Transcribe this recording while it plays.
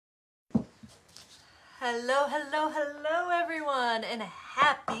Hello, hello, hello everyone, and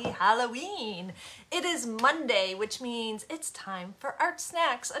happy Halloween. It is Monday, which means it's time for Art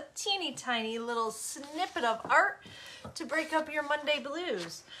Snacks, a teeny tiny little snippet of art to break up your Monday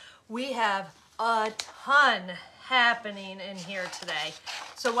blues. We have a ton happening in here today.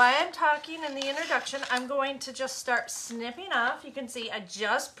 So while I'm talking in the introduction, I'm going to just start snipping off. You can see I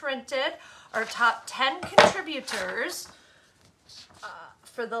just printed our top 10 contributors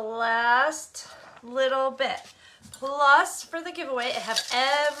for the last little bit. Plus, for the giveaway, I have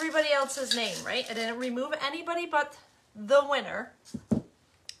everybody else's name, right? I didn't remove anybody but the winner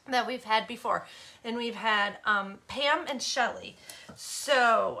that we've had before. And we've had Pam and Shelly.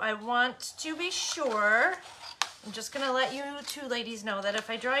 So I want to be sure, I'm just going to let you two ladies know that if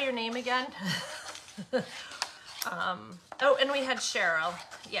I draw your name again, oh, and we had Cheryl,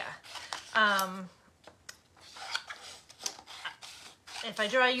 yeah. If I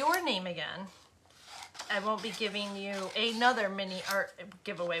draw your name again, I won't be giving you another mini art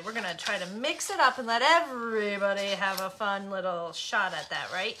giveaway. We're gonna try to mix it up and let everybody have a fun little shot at that,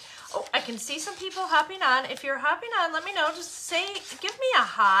 right? Oh, I can see some people hopping on. If you're hopping on, let me know. Just say, give me a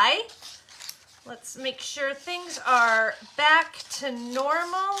hi. Let's make sure things are back to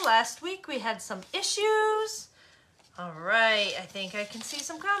normal. Last week we had some issues. All right, I think I can see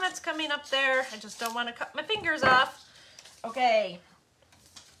some comments coming up there. I just don't want to cut my fingers off. Okay.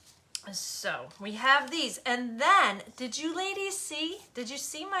 So we have these, and then did you ladies see? Did you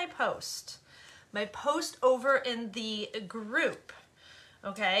see my post? My post over in the group.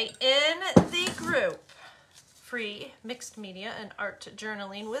 Okay, in the group, free mixed media and art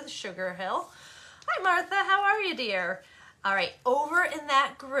journaling with Sugar Hill. Hi Martha, how are you, dear? All right, over in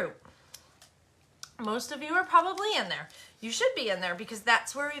that group, most of you are probably in there. You should be in there because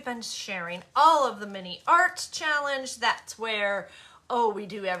that's where we've been sharing all of the mini art challenge. That's where we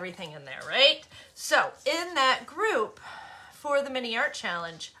do everything in there, right? So in that group for the mini art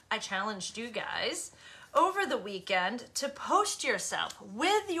challenge, I challenged you guys over the weekend to post yourself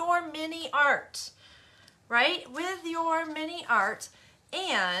with your mini art, right? With your mini art,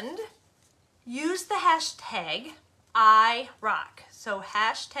 and use the hashtag #IRock. So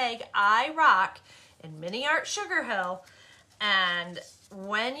hashtag #IRock in Mini Art Sugar Hill. And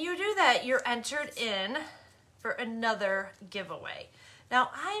when you do that, you're entered in for another giveaway.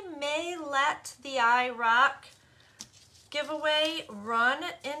 Now, I may let the #IRock giveaway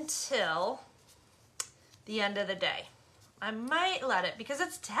run until the end of the day. I might let it because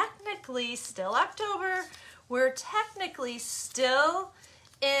it's technically still October. We're technically still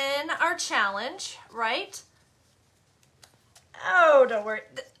in our challenge, right? Oh, don't worry.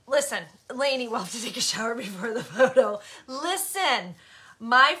 Listen, Lainey wants to take a shower before the photo. Listen,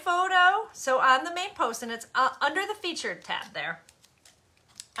 my photo, so on the main post, and it's under the featured tab there.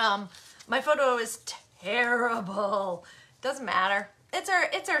 My photo is terrible. Doesn't matter.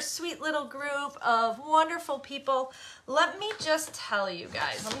 It's our sweet little group of wonderful people. Let me just tell you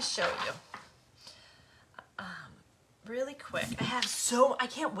guys. Let me show you. Really quick. I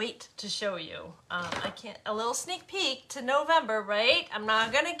can't wait to show you. A little sneak peek to November, right? I'm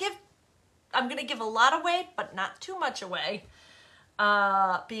gonna give a lot away, but not too much away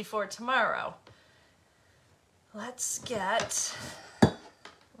before tomorrow. Let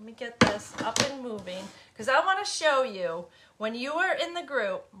me get this up and moving because I want to show you when you are in the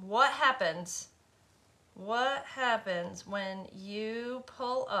group what happens when you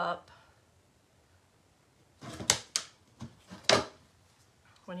pull up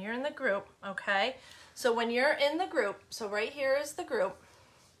when you're in the group. Okay, so when you're in the group, so right here is the group,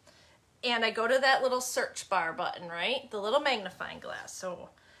 and I go to that little search bar button, right, the little magnifying glass.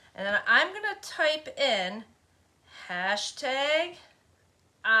 So, and then I'm gonna type in hashtag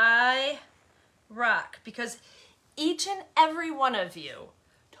 #IRock because each and every one of you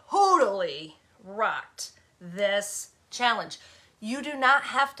totally rocked this challenge. You do not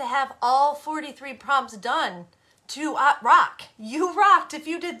have to have all 43 prompts done to rock. You rocked if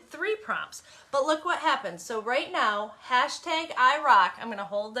you did 3 prompts. But look what happens. So right now, hashtag #IRock, I'm going to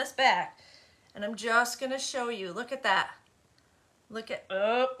hold this back and I'm just going to show you. Look at that. Look at,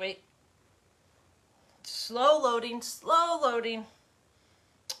 oh, wait. Slow loading, slow loading.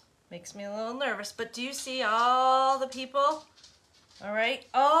 Makes me a little nervous, but do you see all the people? All right,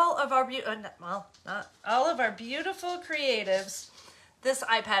 all of our not all of our beautiful creatives. This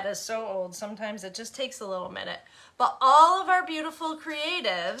iPad is so old, sometimes it just takes a little minute. But all of our beautiful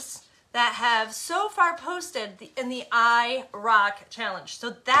creatives that have so far posted in the #IRock challenge.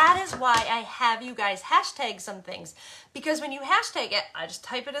 So that is why I have you guys hashtag some things. Because when you hashtag it, I just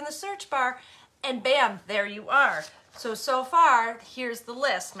type it in the search bar and bam, there you are. So far, here's the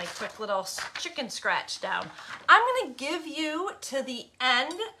list, my quick little chicken scratch down. I'm gonna give you to the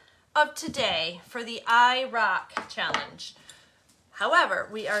end of today for the I Rock challenge. However,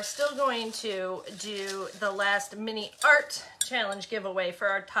 we are still going to do the last mini art challenge giveaway for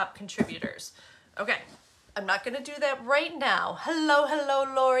our top contributors. Okay, I'm not gonna do that right now. Hello,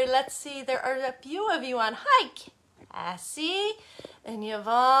 Lori. Let's see, there are a few of you on. Hi, Cassie and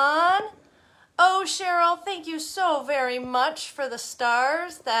Yvonne. Oh, Cheryl, thank you so very much for the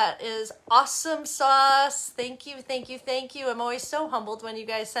stars. That is awesome sauce. Thank you, thank you, thank you. I'm always so humbled when you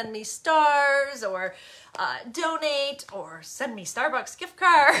guys send me stars or donate or send me Starbucks gift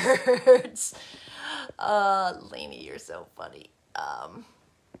cards. Lainey, you're so funny.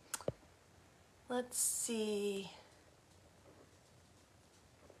 Let's see.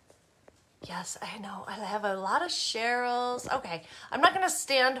 Yes, I know. I have a lot of Cheryls. Okay, I'm not going to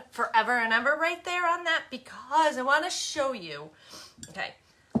stand forever and ever right there on that because I want to show you. Okay,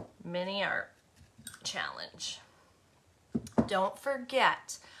 mini art challenge. Don't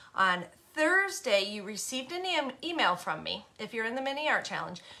forget, on Thursday, you received an email from me. If you're in the mini art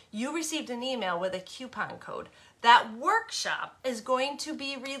challenge, you received an email with a coupon code. That workshop is going to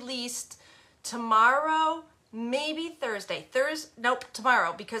be released tomorrow, maybe Thursday. Nope,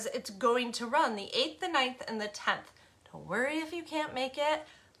 tomorrow, because it's going to run the 8th, the 9th, and the 10th. Don't worry if you can't make it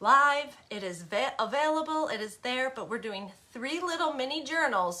live. It is available, it is there, but we're doing 3 little mini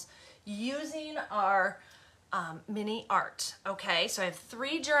journals using our mini art, okay? So I have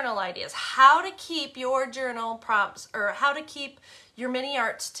 3 journal ideas. How to keep your journal prompts, or how to keep your mini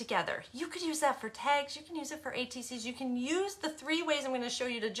arts together. You could use that for tags, you can use it for ATCs, you can use the 3 ways I'm gonna show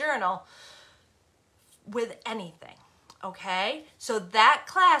you to journal with anything, okay? So that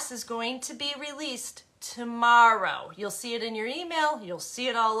class is going to be released tomorrow. You'll see it in your email, you'll see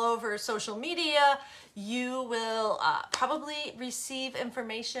it all over social media, you will probably receive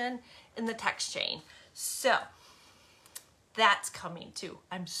information in the text chain. So that's coming too.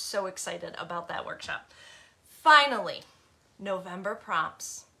 I'm so excited about that workshop. Finally, November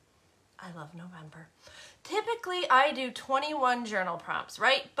prompts. I love November. Typically, I do 21 journal prompts,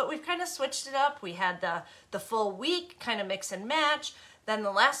 right? But we've kind of switched it up. We had the full week, kind of mix and match. Then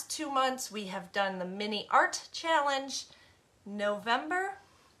the last 2 months, we have done the mini art challenge. November,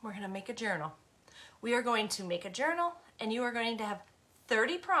 we're going to make a journal. We are going to make a journal, and you are going to have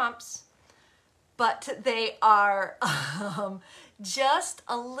 30 prompts, but they are just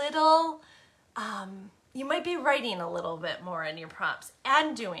a little... you might be writing a little bit more in your prompts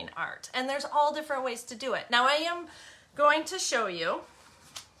and doing art. And there's all different ways to do it. Now I am going to show you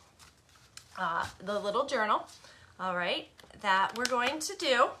the little journal, all right, that we're going to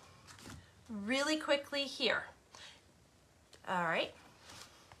do really quickly here. All right.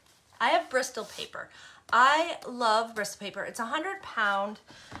 I have Bristol paper. I love Bristol paper. It's 100 pound.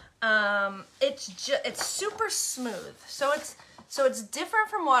 It's super smooth. So it's different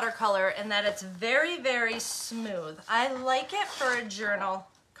from watercolor in that it's very, very smooth. I like it for a journal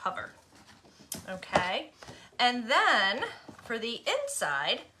cover, okay? And then for the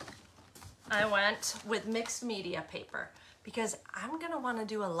inside, I went with mixed media paper because I'm gonna wanna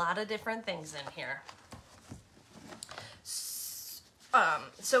do a lot of different things in here.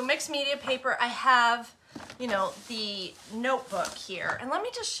 So mixed media paper, I have, you know, the notebook here. And let me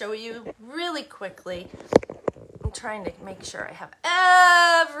just show you really quickly. I'm trying to make sure I have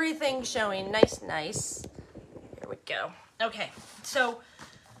everything showing nice. Here we go. Okay, so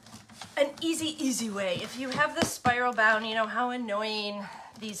an easy way. If you have this spiral bound, you know how annoying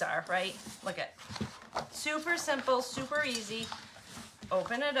these are, right? Look at, super simple, super easy.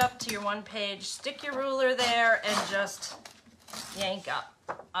 Open it up to your 1 page, stick your ruler there, and just yank up,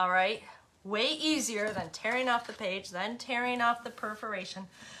 all right? Way easier than tearing off the page, then tearing off the perforation.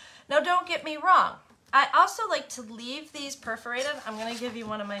 Now, don't get me wrong. I also like to leave these perforated. I'm gonna give you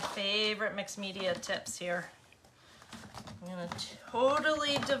one of my favorite mixed media tips here. I'm gonna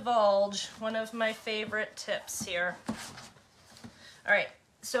totally divulge one of my favorite tips here. All right,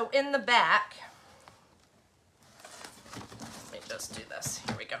 so in the back, let me just do this,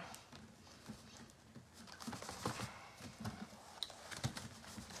 here we go.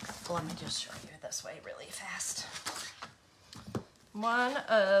 Let me just show you this way really fast. One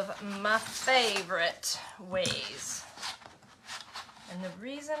of my favorite ways, and the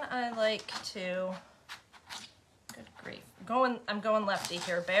reason I like to, good grief, I'm going lefty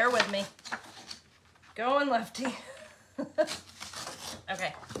here, bear with me, going lefty.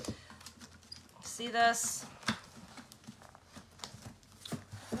 Okay, see this?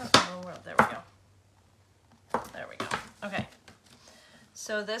 Oh, there we go. There we go. Okay,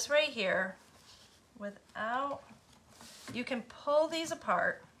 so this right here, without you can pull these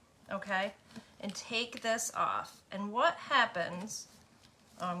apart, okay, and take this off. And what happens,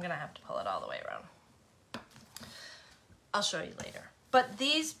 oh, I'm gonna have to pull it all the way around. I'll show you later. But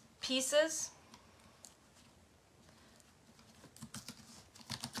these pieces,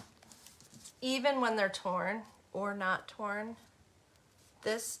 even when they're torn or not torn,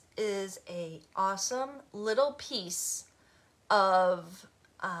 this is a awesome little piece of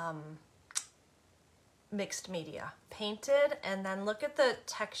mixed media, painted, and then look at the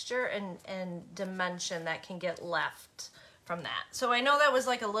texture and dimension that can get left from that. So I know that was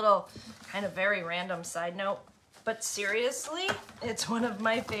like a little kind of very random side note, but seriously, it's one of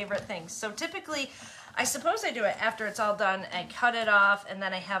my favorite things. So typically, I suppose I do it after it's all done. I cut it off, and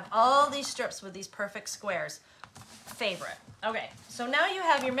then I have all these strips with these perfect squares. Favorite. Okay, so now you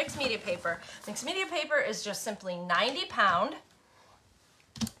have your mixed media paper. Mixed media paper is just simply 90-pound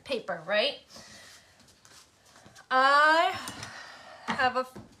paper, right? I have a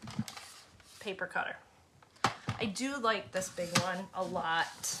paper cutter. I do like this big one a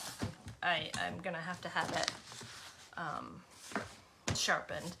lot. I'm gonna have it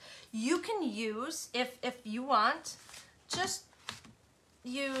sharpened. You can use, if you want, just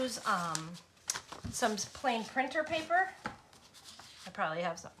use some plain printer paper. I probably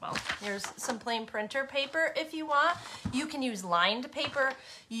have some, well, here's some plain printer paper if you want. You can use lined paper.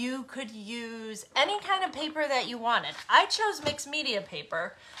 You could use any kind of paper that you wanted. I chose mixed media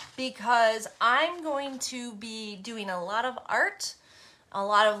paper because I'm going to be doing a lot of art, a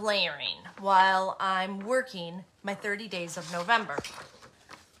lot of layering while I'm working my 30 days of November.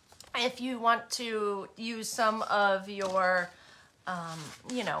 If you want to use some of your,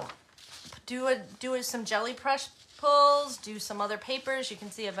 you know, do some jelly brush pulls, do some other papers. You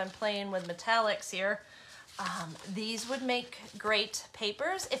can see I've been playing with metallics here. These would make great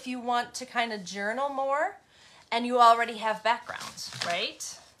papers if you want to kind of journal more and you already have backgrounds, right?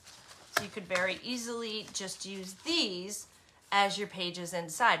 So you could very easily just use these as your pages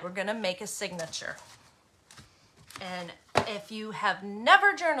inside. We're gonna make a signature. And if you have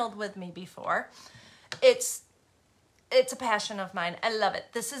never journaled with me before, it's a passion of mine. I love it.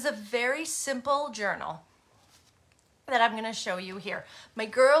 This is a very simple journal that I'm going to show you here. My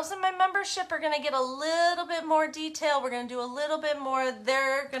girls in my membership are going to get a little bit more detail. We're going to do a little bit more.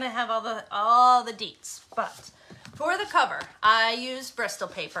 They're going to have all the deets. But for the cover, I use Bristol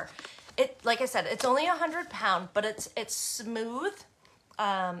paper. Like I said, it's only 100-pound, but it's smooth.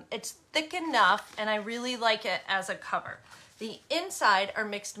 It's thick enough, and I really like it as a cover. The inside are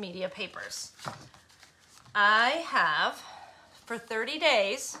mixed media papers. I have, for 30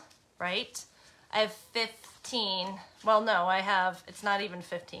 days, right, I have 15, well, no, it's not even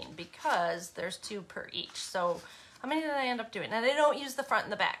 15 because there's 2 per each. So how many did I end up doing? And I don't use the front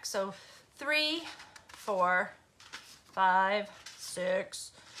and the back. So 3, 4, 5,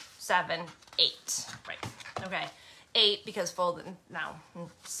 6, 7, 8, right, okay. 8 because folded, now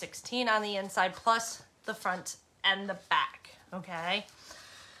 16 on the inside plus the front and the back, okay?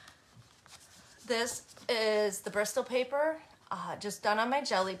 This is the Bristol paper, just done on my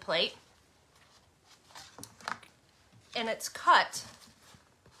jelly plate. And it's cut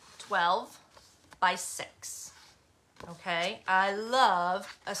 12 by 6, okay? I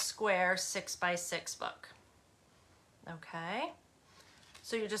love a square 6 by 6 book, okay?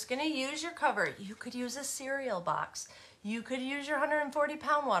 So you're just gonna use your cover. You could use a cereal box. You could use your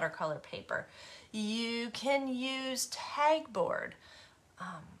 140-pound watercolor paper. You can use tag board.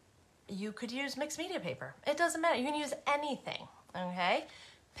 You could use mixed media paper. It doesn't matter. You can use anything, okay?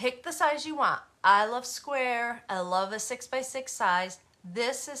 Pick the size you want. I love square. I love a 6 by 6 size.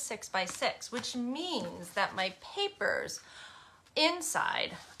 This is 6 by 6, which means that my papers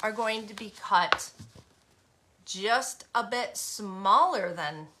inside are going to be cut just a bit smaller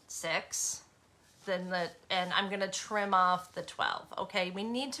than 6, and I'm gonna trim off the 12, okay? We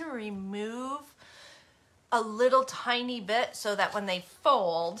need to remove a little tiny bit so that when they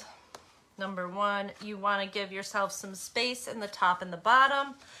fold, number one, you wanna give yourself some space in the top and the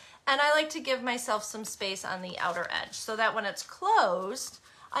bottom, and I like to give myself some space on the outer edge so that when it's closed,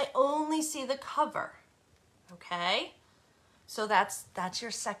 I only see the cover, okay? So that's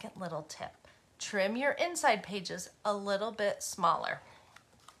your second little tip. Trim your inside pages a little bit smaller.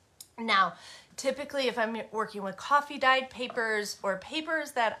 Now, typically if I'm working with coffee dyed papers or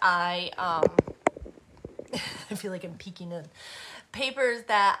papers that I feel like I'm peeking in, papers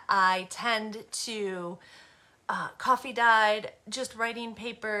that I tend to coffee dyed, just writing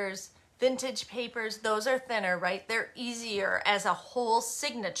papers, vintage papers, those are thinner, right? They're easier as a whole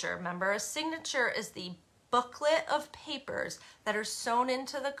signature. Remember, a signature is the booklet of papers that are sewn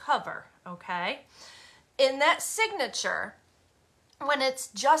into the cover, okay? in that signature, when it's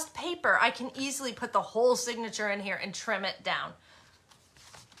just paper, I can easily put the whole signature in here and trim it down.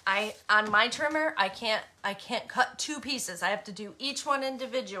 On my trimmer, I can't cut two pieces. I have to do each one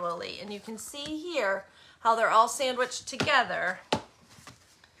individually. And you can see here how they're all sandwiched together.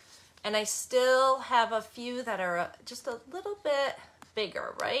 And I still have a few that are just a little bit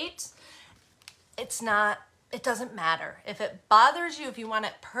bigger, right? It doesn't matter. If it bothers you, if you want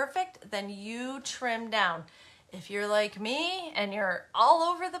it perfect, then you trim down. If you're like me and you're all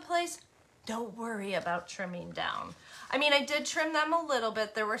over the place, don't worry about trimming down. I mean, I did trim them a little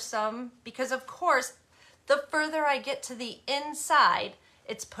bit. There were some, because of course, the further I get to the inside,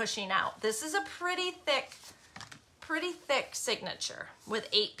 it's pushing out. This is a pretty thick signature with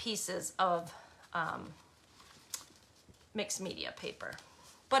 8 pieces of mixed media paper.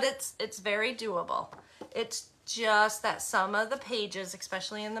 But it's very doable. It's just that some of the pages,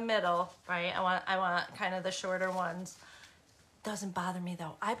 especially in the middle, right? I want kind of the shorter ones. Doesn't bother me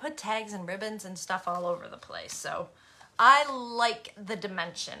though. I put tags and ribbons and stuff all over the place. So I like the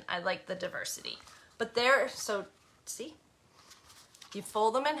dimension. I like the diversity. But so see, you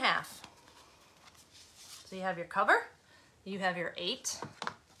fold them in half. So you have your cover, you have your 8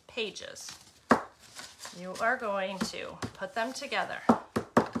 pages. You are going to put them together.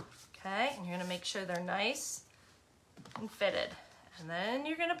 Okay, and you're gonna make sure they're nice and fitted. And then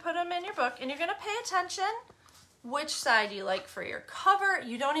you're gonna put them in your book and you're gonna pay attention which side you like for your cover.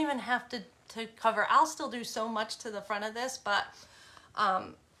 You don't even have to cover. I'll still do so much to the front of this, but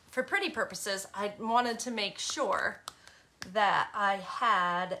for pretty purposes, I wanted to make sure that I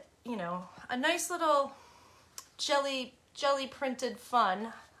had, you know, a nice little jelly printed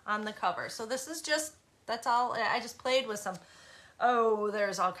fun on the cover. So this is just, that's all. I just played with some,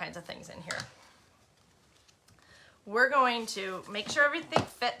 there's all kinds of things in here. We're going to make sure everything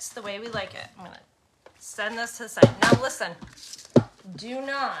fits the way we like it. I'm gonna send this to the side. Now listen, do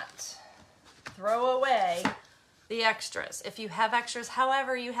not throw away the extras. If you have extras,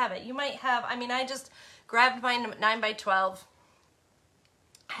 however you have it. You might have, I mean, I just grabbed my 9x12,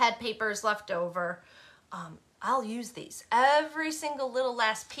 had papers left over. I'll use these. Every single little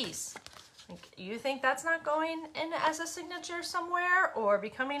last piece. You think that's not going in as a signature somewhere or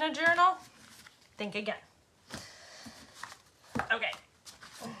becoming a journal? Think again. Okay,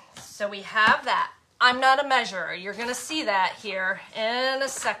 so we have that. I'm not a measurer. You're gonna see that here in a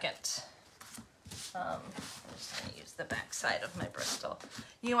second. I'm just gonna use the back side of my Bristol.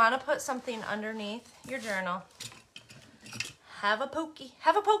 You wanna put something underneath your journal. Have a pokey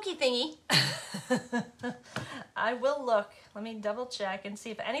thingy. I will look, let me double check and see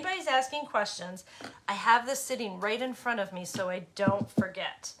if anybody's asking questions. I have this sitting right in front of me so I don't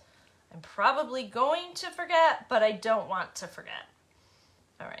forget. I'm probably going to forget, but I don't want to forget.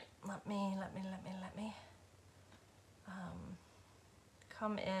 All right, let me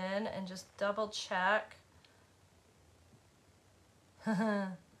come in and just double check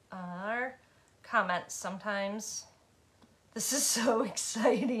our comments sometimes. This is so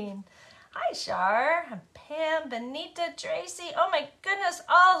exciting. Hi, Shar. I'm Pam, Benita, Tracy. Oh my goodness,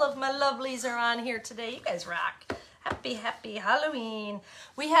 all of my lovelies are on here today. You guys rock. Happy Halloween.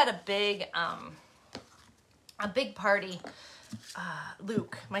 We had a big party.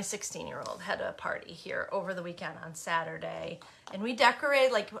 Luke, my 16-year-old, had a party here over the weekend on Saturday. And we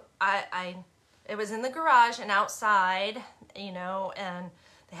decorated, like, it was in the garage and outside, you know, and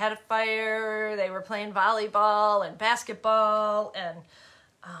they had a fire. They were playing volleyball and basketball, and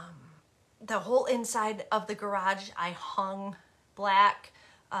the whole inside of the garage, I hung black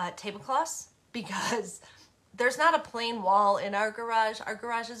tablecloths because there's not a plain wall in our garage. Our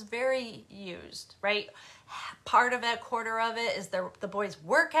garage is very used, right? Part of it, quarter of it is the boys'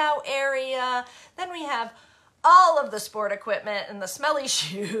 workout area. Then we have all of the sport equipment and the smelly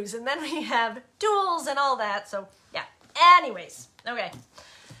shoes, and then we have tools and all that. So yeah, anyways, okay.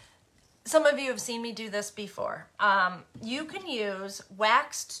 Some of you have seen me do this before. You can use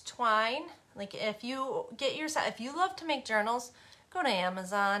waxed twine. Like if you love to make journals, go to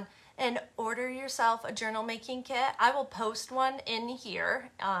Amazon and order yourself a journal making kit. I will post one in here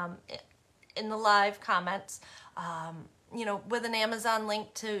in the live comments, you know, with an Amazon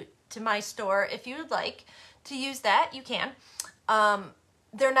link to my store. If you would like to use that, you can.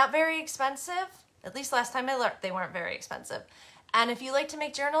 They're not very expensive. At least last time I looked, they weren't very expensive. And if you like to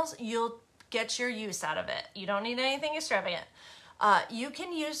make journals, you'll get your use out of it. You don't need anything extravagant. You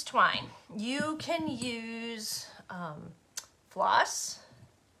can use twine. You can use floss.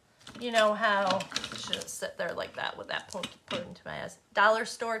 You know how I shouldn't sit there like that with that put into my eyes. Dollar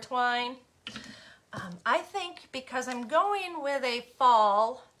store twine. I think because I'm going with a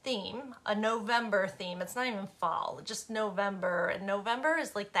fall theme, a November theme. It's not even fall, just November. And November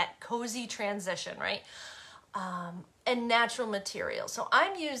is like that cozy transition, right? And natural material. So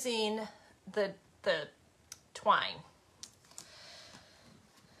I'm using the twine.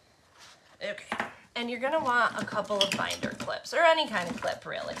 Okay, and you're gonna want a couple of binder clips, or any kind of clip,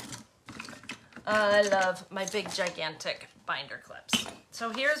 really. I love my big, gigantic binder clips. So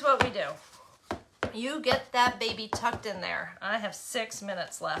here's what we do. You get that baby tucked in there. I have 6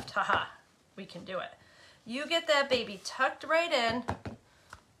 minutes left. Haha, we can do it. You get that baby tucked right in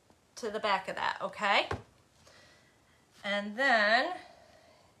to the back of that, okay? And then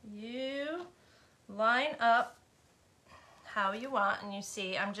you line up how you want, and you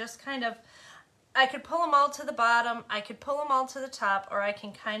see I'm just kind of, I could pull them all to the bottom, I could pull them all to the top, or I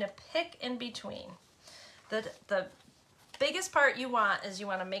can kind of pick in between. The biggest part you want is you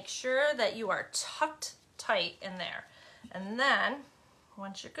want to make sure that you are tucked tight in there. And then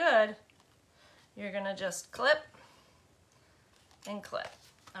once you're good, you're gonna just clip and clip,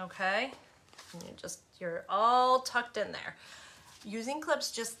 okay? And you're all tucked in there. Using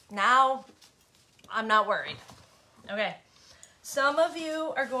clips just now, I'm not worried. Okay, some of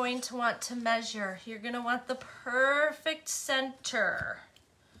you are going to want to measure. You're gonna want the perfect center.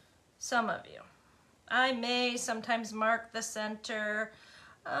 Some of you. I may sometimes mark the center,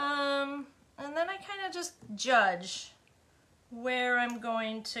 and then I kind of just judge where I'm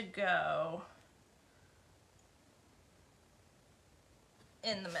going to go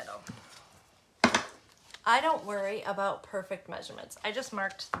in the middle. I don't worry about perfect measurements. I just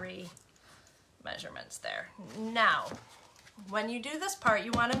marked 3 measurements there. Now, when you do this part,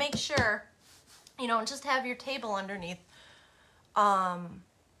 you want to make sure you don't just have your table underneath.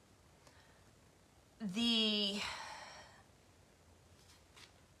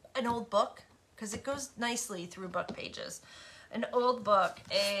 An old book, because it goes nicely through book pages. An old book,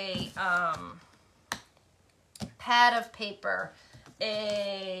 a pad of paper,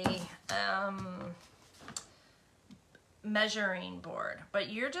 a measuring board. But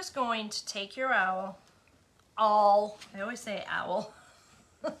you're just going to take your I always say owl.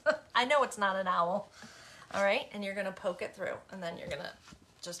 I know it's not an owl. All right, and you're gonna poke it through, and then you're gonna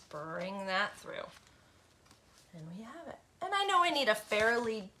just bring that through. And we have it. And I know I need a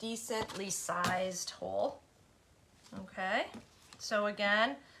fairly decently sized hole. Okay, so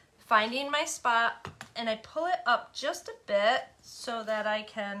again, finding my spot, and I pull it up just a bit so that I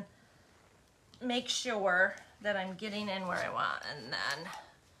can make sure that I'm getting in where I want, and then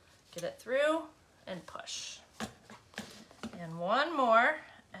get it through and push. And one more,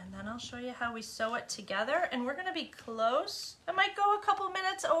 and then I'll show you how we sew it together, and we're gonna be close. I might go a couple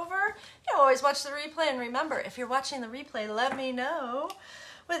minutes over. You always watch the replay, and remember, if you're watching the replay, let me know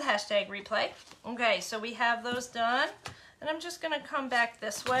with #replay. Okay, so we have those done, and I'm just gonna come back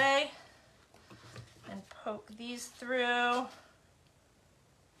this way and poke these through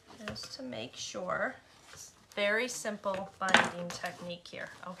just to make sure. It's very simple binding technique here.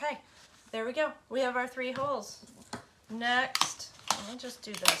 Okay, there we go. We have our 3 holes. Next, let me just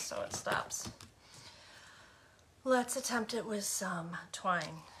do this so it stops. Let's attempt it with some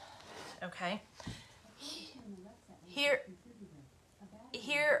twine, okay? Here,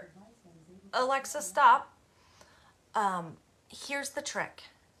 Alexa, stop. Here's the trick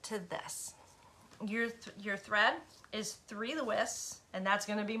to this. Your thread is 3 twists, and that's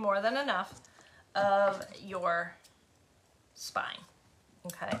gonna be more than enough of your spine,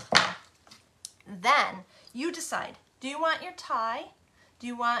 okay? Then you decide, do you want your tie? Do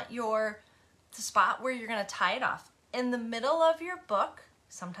you want the spot where you're gonna tie it off in the middle of your book?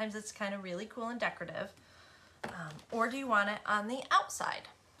 Sometimes it's kind of really cool and decorative. Or do you want it on the outside?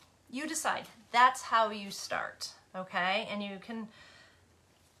 You decide. That's how you start, okay? And you can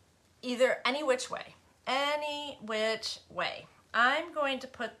either any which way. I'm going to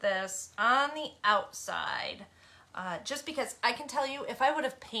put this on the outside just because I can tell you if I would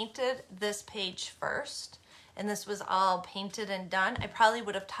have painted this page first and this was all painted and done, I probably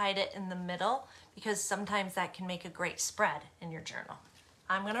would have tied it in the middle because sometimes that can make a great spread in your journal.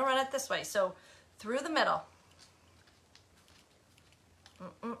 I'm gonna run it this way. So through the middle.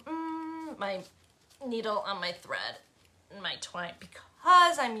 My needle on my thread and my twine,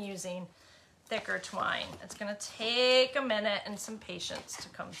 because I'm using thicker twine. It's gonna take a minute and some patience to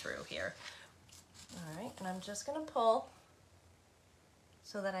come through here. All right, and I'm just gonna pull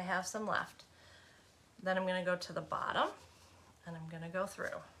so that I have some left. Then I'm gonna go to the bottom and I'm gonna go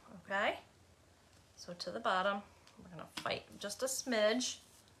through, okay? So to the bottom, we're gonna fight just a smidge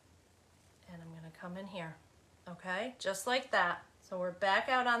and I'm gonna come in here, okay? Just like that. So we're back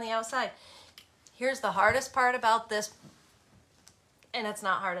out on the outside. Here's the hardest part about this and it's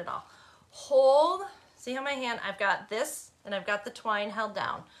not hard at all. Hold, see how my hand, I've got this and I've got the twine held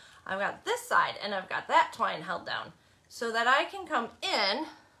down. I've got this side and I've got that twine held down so that I can come in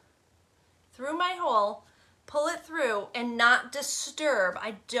through my hole, pull it through and not disturb.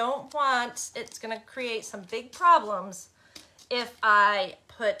 I don't want, it's gonna create some big problems if I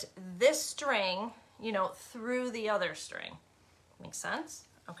put this string, you know, through the other string. Makes sense?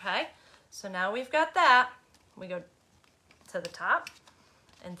 Okay, so now we've got that. We go to the top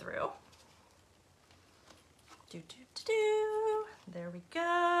and through. Do, do, do, do. There we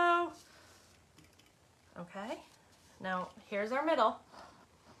go. Okay, now here's our middle.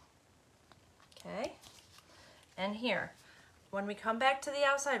 Okay, and here, when we come back to the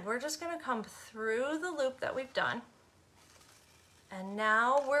outside, we're just gonna come through the loop that we've done. And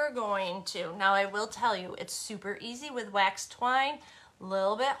now we're going to, now I will tell you, it's super easy with wax twine, a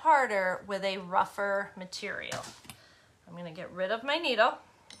little bit harder with a rougher material. I'm gonna get rid of my needle.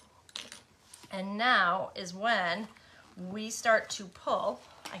 And now is when we start to pull.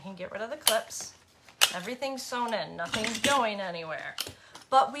 I can get rid of the clips. Everything's sewn in, nothing's going anywhere.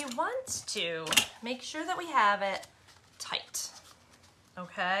 But we want to make sure that we have it tight,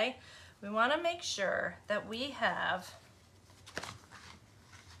 okay? We wanna make sure that we have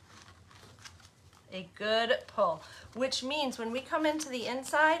a good pull, which means when we come into the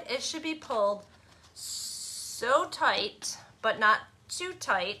inside, it should be pulled so tight, but not too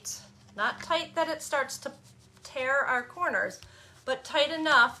tight, not tight that it starts to tear our corners, but tight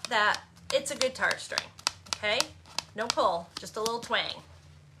enough that it's a guitar string, okay? No pull, just a little twang.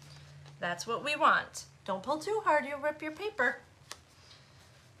 That's what we want. Don't pull too hard, you'll rip your paper.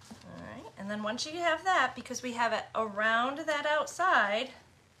 All right, and then once you have that, because we have it around that outside,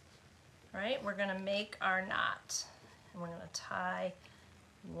 right, we're gonna make our knot. And we're gonna tie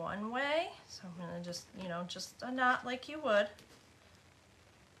one way. So I'm gonna just, you know, just a knot like you would.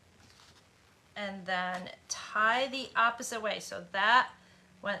 And then tie the opposite way. So that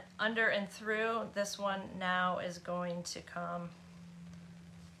went under and through. This one now is going to come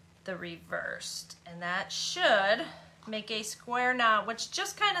the reversed. And that should make a square knot, which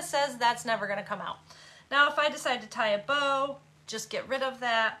just kind of says that's never gonna come out. Now if I decide to tie a bow, just get rid of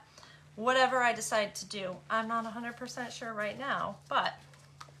that. Whatever I decide to do, I'm not 100% sure right now, but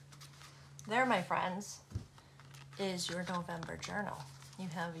there, my friends, is your November journal. You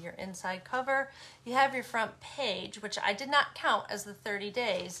have your inside cover, you have your front page, which I did not count as the 30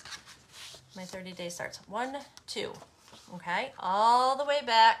 days. My 30 days starts 1, 2, okay, all the way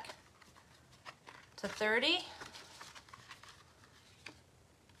back to 30.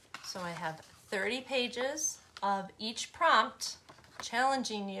 So I have 30 pages of each prompt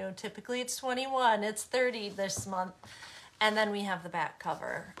challenging you. Typically it's 21, it's 30 this month. And then we have the back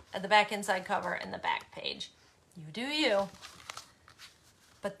cover, the back inside cover and the back page. You do you.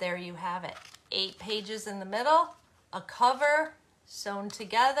 But there you have it. 8 pages in the middle, a cover sewn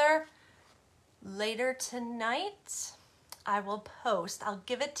together. Later tonight, I will post, I'll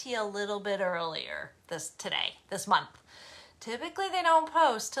give it to you a little bit earlier this month. Typically they don't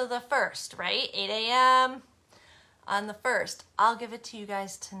post till the 1st, right? 8 a.m. on the 1st. I'll give it to you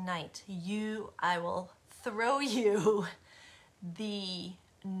guys tonight. I will throw you the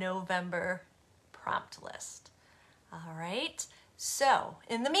November prompt list. All right. So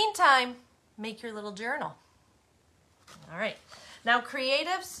in the meantime, make your little journal. All right. Now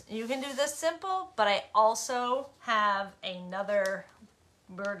creatives, you can do this simple, but I also have another,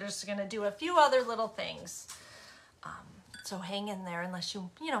 we're just gonna do a few other little things. So hang in there unless you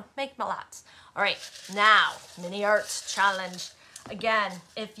make lots. All right, now, mini arts challenge. Again,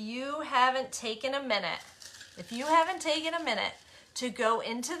 if you haven't taken a minute to go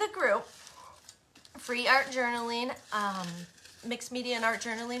into the group, free art journaling, mixed media and art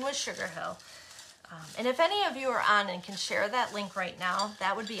journaling with Sugar Hill. And if any of you are on and can share that link right now,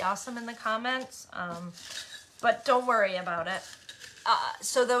 that would be awesome in the comments. But don't worry about it.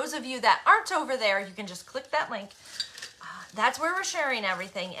 So those of you that aren't over there, you can just click that link. That's where we're sharing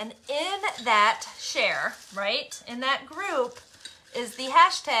everything. And in that share, right, in that group is the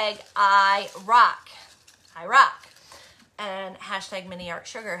hashtag I rock, and hashtag mini art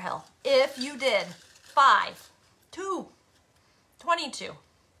Sugar Hill. If you did 5, 2, 22,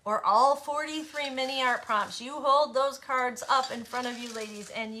 or all 43 mini art prompts, you hold those cards up in front of you, ladies,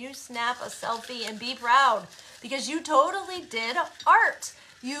 and you snap a selfie and be proud because you totally did art.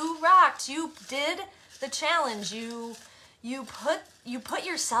 You rocked. You did the challenge. You put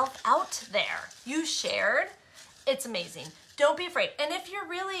yourself out there. You shared. It's amazing. Don't be afraid. And if you're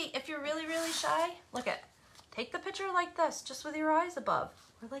really shy, take the picture like this, just with your eyes above,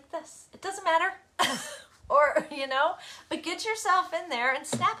 or like this. It doesn't matter. or, you know, but get yourself in there and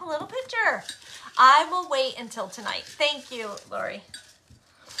snap a little picture. I will wait until tonight. Thank you, Lori.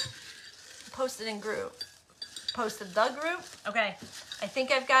 Posted in group. Posted the group. Okay, I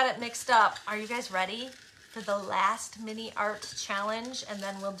think I've got it mixed up. Are you guys ready for the last mini art challenge? And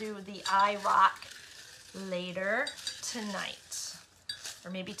then we'll do the I Rock later tonight,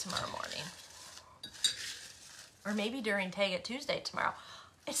 or maybe tomorrow morning, or maybe during Tag It Tuesday tomorrow.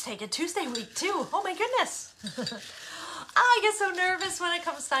 It's Tag It Tuesday week too. Oh my goodness. I get so nervous when it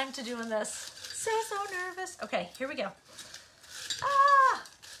comes time to doing this. So nervous. Okay, here we go.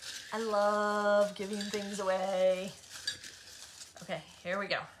 I love giving things away. Okay, here we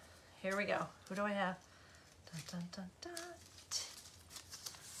go. Here we go. Who do I have? Dun, dun, dun, dun.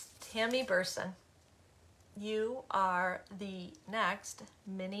 Tammy Burson. You are the next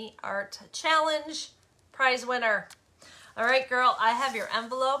mini art challenge prize winner. All right, girl, I have your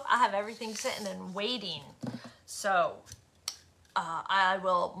envelope. I have everything sitting and waiting. So I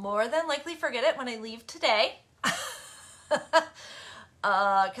will more than likely forget it when I leave today.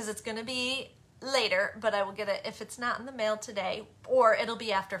 Because it's going to be later, but I will get it if it's not in the mail today, or it'll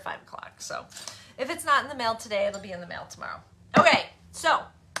be after 5 o'clock. So if it's not in the mail today, it'll be in the mail tomorrow. Okay, so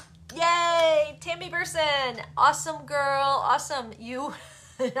yay, Tammy Burson. Awesome, girl. Awesome. You,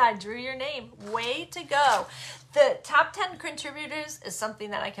 I drew your name. Way to go. The top 10 contributors is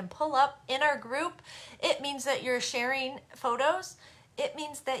something that I can pull up in our group. It means that you're sharing photos. It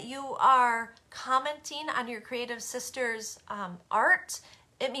means that you are commenting on your creative sister's art.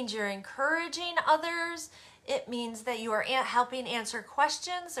 It means you're encouraging others. It means that you are helping answer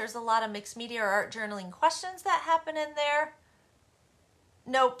questions. There's a lot of mixed media or art journaling questions that happen in there.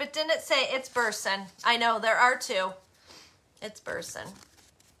 Nope, it didn't say it's Burson. I know, there are two. It's Burson.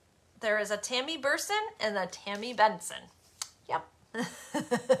 There is a Tammy Burson and a Tammy Benson. Yep.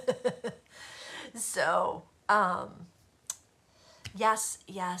 So, yes.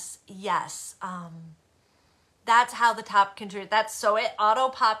 That's how the top contribute. So it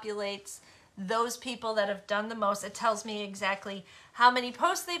auto-populates those people that have done the most. It tells me exactly how many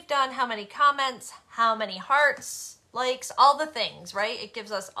posts they've done, how many comments, how many hearts, likes, all the things, right? It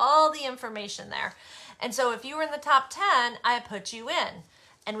gives us all the information there. And so if you were in the top 10, I put you in.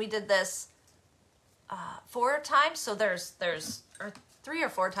 And we did this 4 times. So there's or 3 or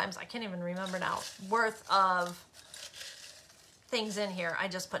 4 times, I can't even remember now, worth of things in here. I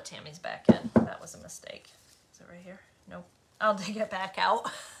just put Tammy's back in. That was a mistake. Is it right here? Nope. I'll dig it back out.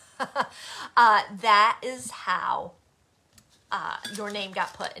 That is how your name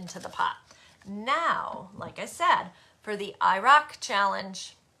got put into the pot. Now, like I said, for the iRock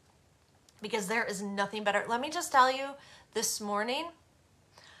challenge, because there is nothing better. Let me just tell you, this morning,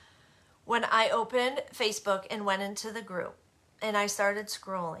 when I opened Facebook and went into the group and I started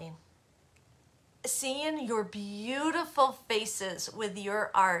scrolling, seeing your beautiful faces with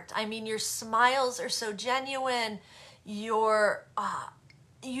your art. I mean, your smiles are so genuine. Your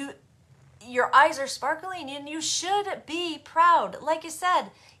eyes are sparkling, and you should be proud. Like I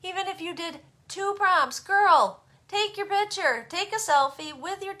said, even if you did 2 prompts, girl, take your picture, take a selfie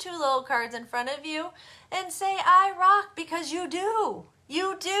with your 2 little cards in front of you and say, I rock, because you do.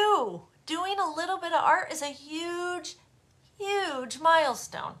 You do. Doing a little bit of art is a huge, huge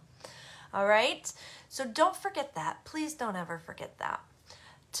milestone. All right? So don't forget that. Please don't ever forget that.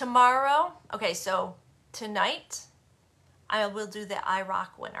 Tomorrow, okay, so tonight, I will do the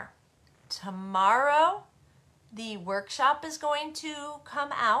iRock winner. Tomorrow, the workshop is going to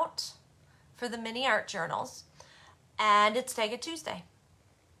come out for the mini art journals, and it's Tag It Tuesday.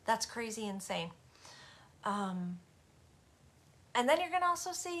 That's crazy insane. And then you're going to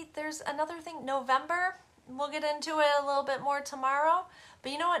also see there's another thing, November. We'll get into it a little bit more tomorrow.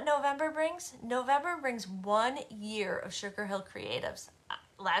 But you know what November brings? November brings 1 year of Sugar Hill Creatives.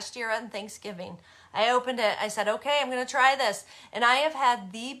 Last year on Thanksgiving, I opened it. I said, okay, I'm going to try this. And I have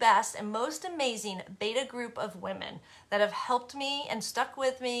had the best and most amazing beta group of women that have helped me and stuck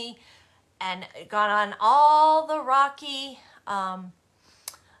with me and gone on all the rocky,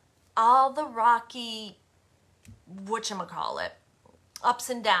 whatchamacallit, ups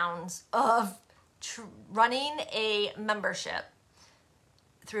and downs of running a membership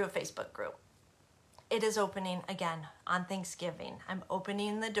through a Facebook group. It is opening again on Thanksgiving. I'm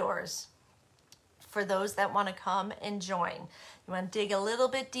opening the doors for those that want to come and join. You want to dig a little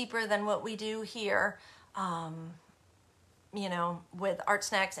bit deeper than what we do here, you know, with Art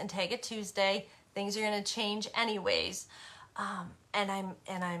Snacks and Tag It Tuesday. Things are going to change anyways. And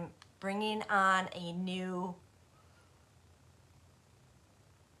I'm bringing on a new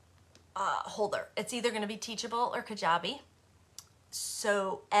holder. It's either going to be Teachable or Kajabi.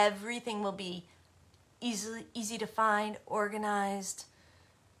 So everything will be easy to find, organized.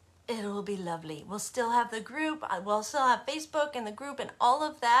 It'll be lovely. We'll still have the group. We'll still have Facebook and the group and all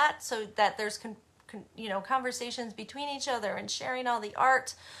of that, so that there's conversations between each other and sharing all the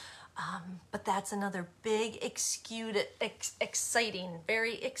art. But that's another big, exciting,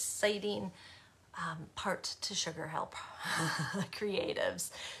 very exciting part to Sugar Help Creatives.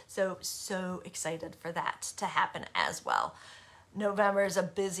 So excited for that to happen as well. November is a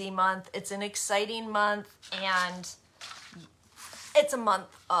busy month. It's an exciting month, and it's a month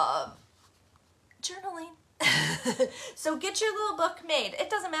of journaling. So get your little book made. It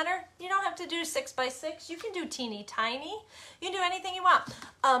doesn't matter. You don't have to do 6x6. You can do teeny tiny. You can do anything you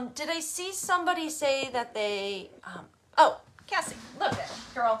want. Did I see somebody say that they, oh, Cassie, look at it,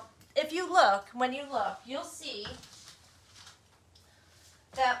 girl. If you look, when you look, you'll see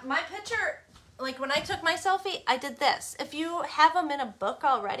that my picture, like when I took my selfie, I did this. If you have them in a book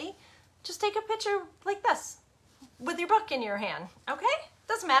already, just take a picture like this with your book in your hand, okay?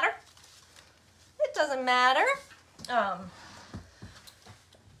 Doesn't matter. It doesn't matter.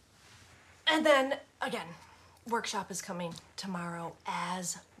 And then, again, workshop is coming tomorrow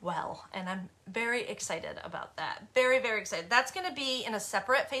as well, and I'm very excited about that. Very, very excited. That's going to be in a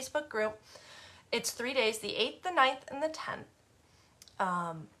separate Facebook group. It's 3 days, the 8th, the 9th, and the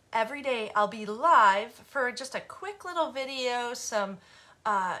 10th. Every day I'll be live for just a quick little video, some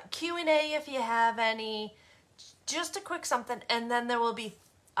Q&A if you have any, just a quick something, and then there will be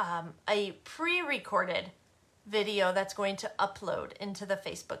a pre-recorded video that's going to upload into the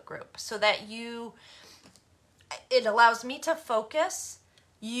Facebook group so that it allows me to focus.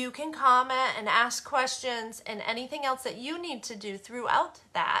 You can comment and ask questions and anything else that you need to do throughout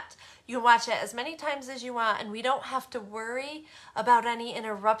that. You can watch it as many times as you want, and we don't have to worry about any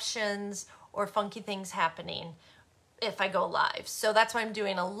interruptions or funky things happening if I go live. So that's why I'm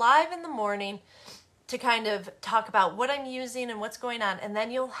doing a live in the morning to kind of talk about what I'm using and what's going on. And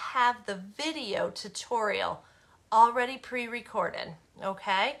then you'll have the video tutorial already pre-recorded,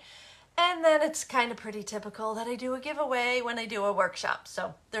 okay? And then it's kind of pretty typical that I do a giveaway when I do a workshop.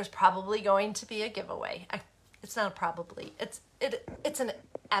 So there's probably going to be a giveaway. It's not a probably, it's an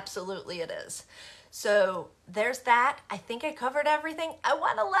absolutely it is. So there's that. I think I covered everything. I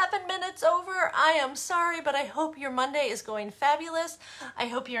went 11 minutes over. I am sorry, but I hope your Monday is going fabulous. I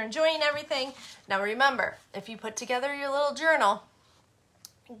hope you're enjoying everything. Now remember, if you put together your little journal,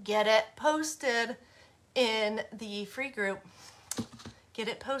 get it posted in the free group. Get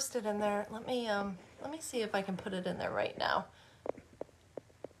it posted in there. Let me see if I can put it in there right now.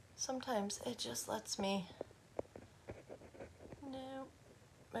 Sometimes it just lets me. No,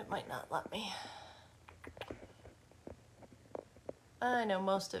 it might not let me. I know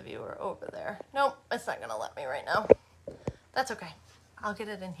most of you are over there. Nope, it's not gonna let me right now. That's okay. I'll get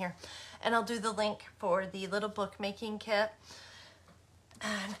it in here. And I'll do the link for the little bookmaking kit.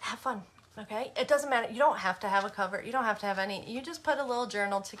 And have fun, okay? It doesn't matter. You don't have to have a cover. You don't have to have any. You just put a little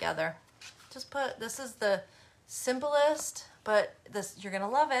journal together. Just put, this is the simplest, but this, you're gonna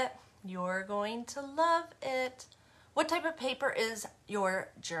love it. You're going to love it. What type of paper is your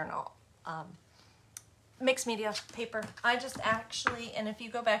journal? Mixed media paper. I just actually, and if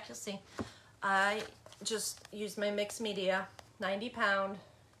you go back, you'll see, I just used my mixed media, 90-pound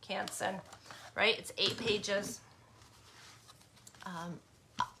Canson, right? It's 8 pages.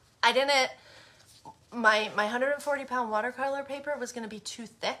 I didn't, my 140-pound watercolor paper was going to be too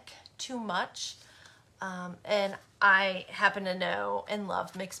thick, too much. And I happen to know and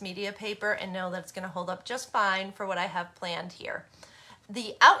love mixed media paper and know that it's going to hold up just fine for what I have planned here.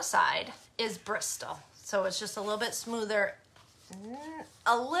 The outside is Bristol, so it's just a little bit smoother,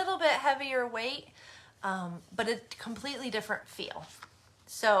 a little bit heavier weight, but a completely different feel.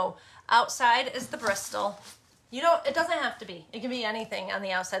 So outside is the Bristol. You know, it doesn't have to be. It can be anything on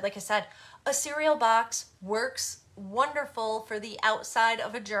the outside. Like I said, a cereal box works wonderful for the outside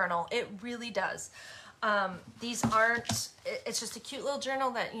of a journal. It really does. These aren't, it's just a cute little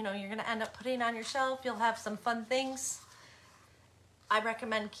journal that, you know, you're going to end up putting on your shelf. You'll have some fun things. I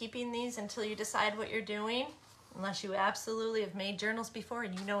recommend keeping these until you decide what you're doing, unless you absolutely have made journals before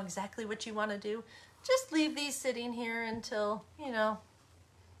and you know exactly what you want to do. Just leave these sitting here until, you know,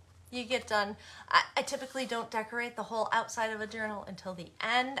 you get done. I typically don't decorate the whole outside of a journal until the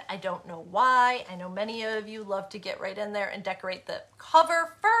end. I don't know why. I know many of you love to get right in there and decorate the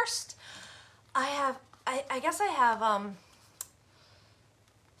cover first. I guess I have,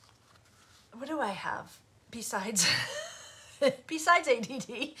 what do I have besides, besides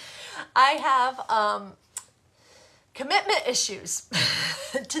ADD? I have commitment issues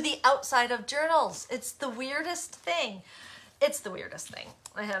to the outside of journals. It's the weirdest thing. It's the weirdest thing.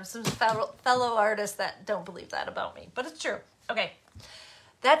 I have some fellow artists that don't believe that about me, but it's true. Okay,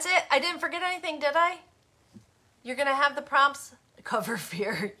 that's it. I didn't forget anything, did I? You're going to have the prompts. Cover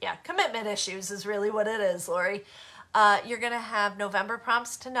fear. Yeah, commitment issues is really what it is, Lori. You're going to have November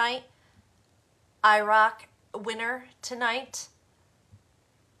prompts tonight. IROC winner tonight.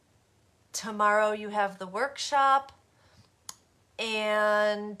 Tomorrow you have the workshop.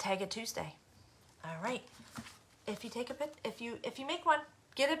 And Tag It Tuesday. All right. If you take a pic, if you make one,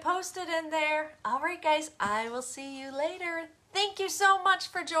 get it posted in there. All right, guys, I will see you later. Thank you so much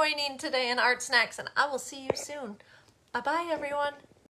for joining today in Art Snacks, and I will see you soon. Bye-bye, everyone.